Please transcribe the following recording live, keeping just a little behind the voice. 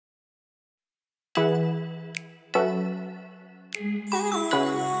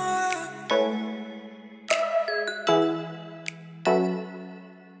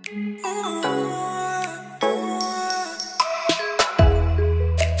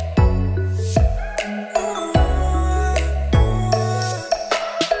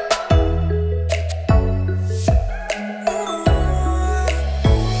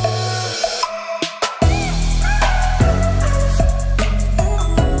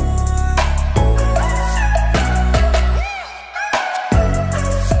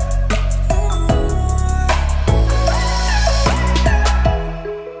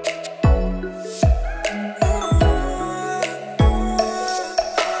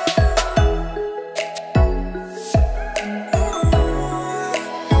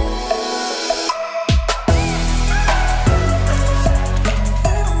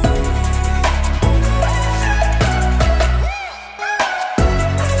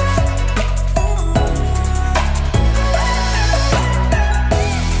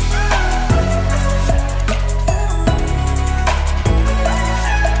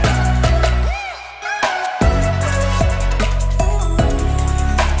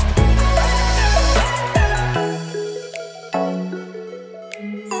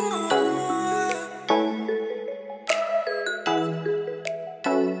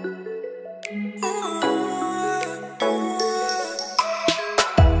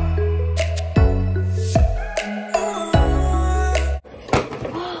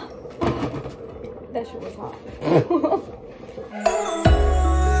That shit was hot.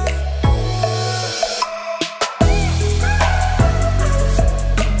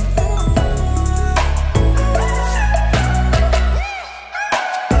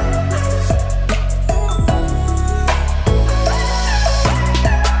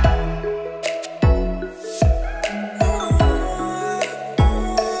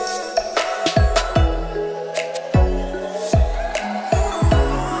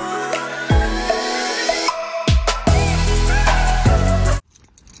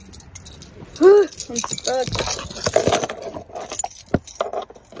 I'm stuck.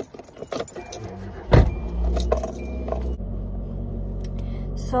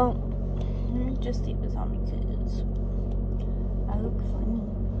 So, let me just leave this on because I look funny.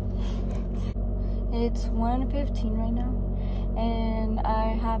 It's 1:15 right now, and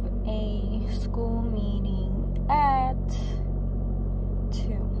I have a school meeting at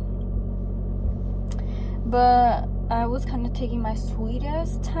 2. But I was kind of taking my sweet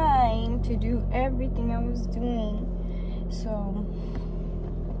ass time to do everything I was doing. So,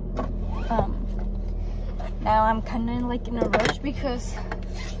 now I'm kind of like in a rush because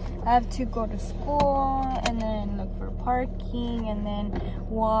I have to go to school and then look for parking and then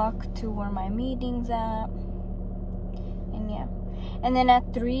walk to where my meeting's at. And yeah. And then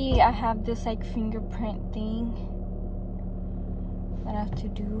at 3, I have this like fingerprint thing that I have to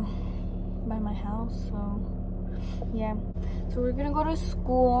do by my house. So yeah, so we're gonna go to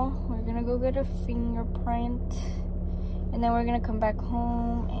school, we're gonna go get a fingerprint, and then we're gonna come back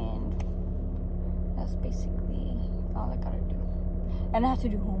home, and that's basically all I gotta do. And I have to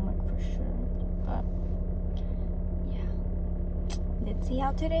do homework for sure, but yeah, let's see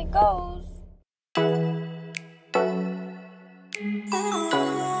how today goes.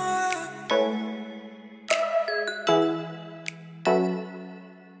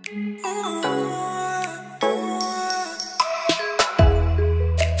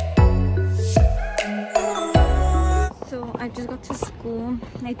 I just got to school.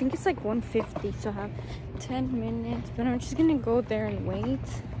 I think it's like 1:50, so I have 10 minutes, but I'm just gonna go there and wait.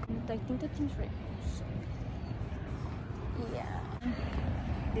 I think the thing's right here, so yeah.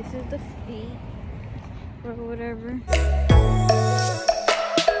 This is the fee or whatever.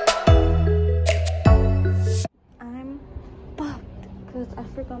 I'm fucked because I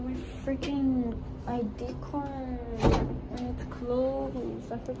forgot my freaking ID card and it's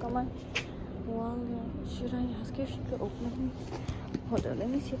closed. I forgot my wallet. Should I ask her if she could open it? Hold on, let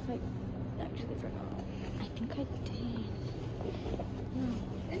me see if I actually forgot. I think I did.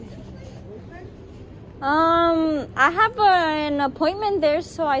 I have an appointment there,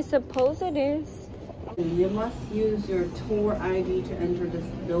 so I suppose it is. You must use your tour ID to enter this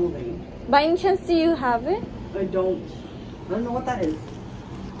building. By any chance, do you have it? I don't know what that is.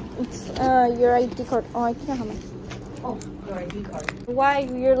 It's your ID card. Oh, I can't have it. Oh, your ID card. Why?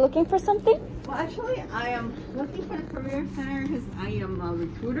 You're looking for something? Well, actually, I am looking for the career center because I am a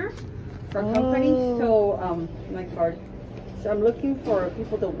recruiter for a company. So, my card. So I'm looking for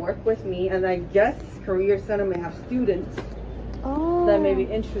people to work with me, and I guess career center may have students that may be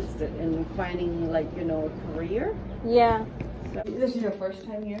interested in finding, like, you know, a career. Yeah. So, this is your first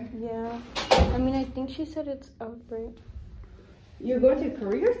time here? Yeah. I mean, I think she said it's Outbreak. You go to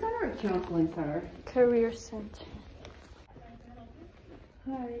Career Center or Counseling Center? Career Center.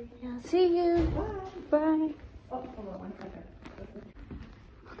 Hi. Yeah, see you. Bye. Bye. Oh, hold on 1 second.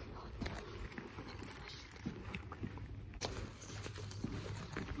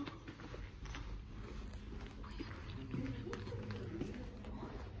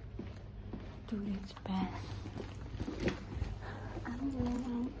 Dude, it's bad. I don't know where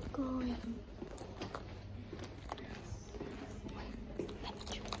I'm going.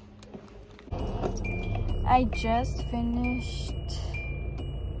 I just finished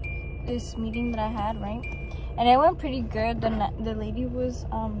this meeting that I had, right? And it went pretty good. The lady was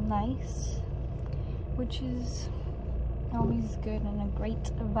nice, which is always good and a great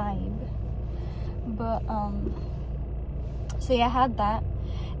vibe. But so yeah, I had that.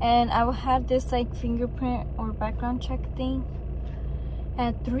 And I had this like fingerprint or background check thing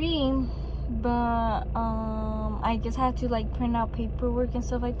at 3, but I just had to like print out paperwork and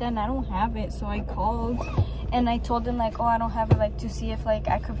stuff like that, and I don't have it. So I called and I told them like, oh, I don't have it, like to see if like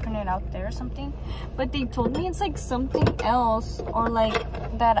I could print it out there or something. But they told me it's like something else, or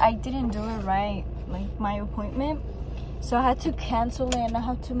like that I didn't do it right, like my appointment. So I had to cancel it and I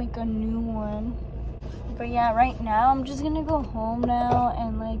have to make a new one. But yeah, right now I'm just gonna go home now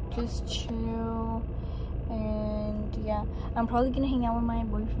and like just chill. And yeah, I'm probably gonna hang out with my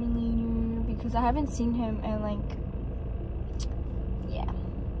boyfriend later because I haven't seen him, and like, yeah,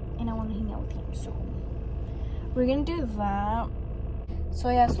 and I want to hang out with him, so we're gonna do that. So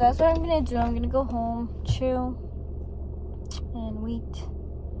yeah, so that's what I'm gonna do. I'm gonna go home, chill, and wait,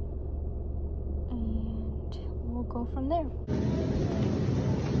 and we'll go from there.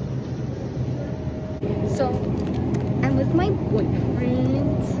 So I'm with my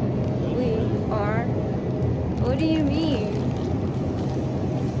boyfriend. We are. What do you mean?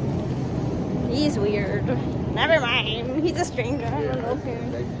 He's weird. Never mind. He's a stranger. I don't know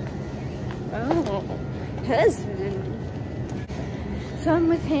him. Oh, husband. So I'm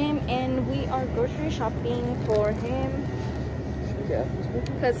with him and we are grocery shopping for him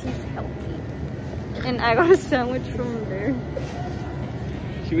because he's healthy. And I got a sandwich from there.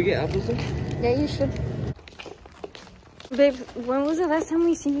 Should we get apples? Yeah, you should. Babe, when was the last time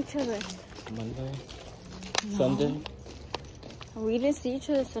we seen each other? Monday. No. Sunday. We didn't see each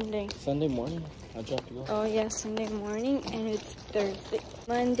other Sunday. Sunday morning. I dropped you off. Oh yeah, Sunday morning, and it's Thursday.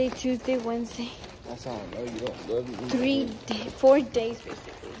 Monday, Tuesday, Wednesday. That's how I know you don't love me. 4 days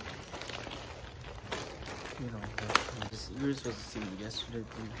basically. You know, you were supposed to see me yesterday,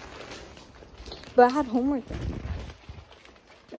 too. But I had homework.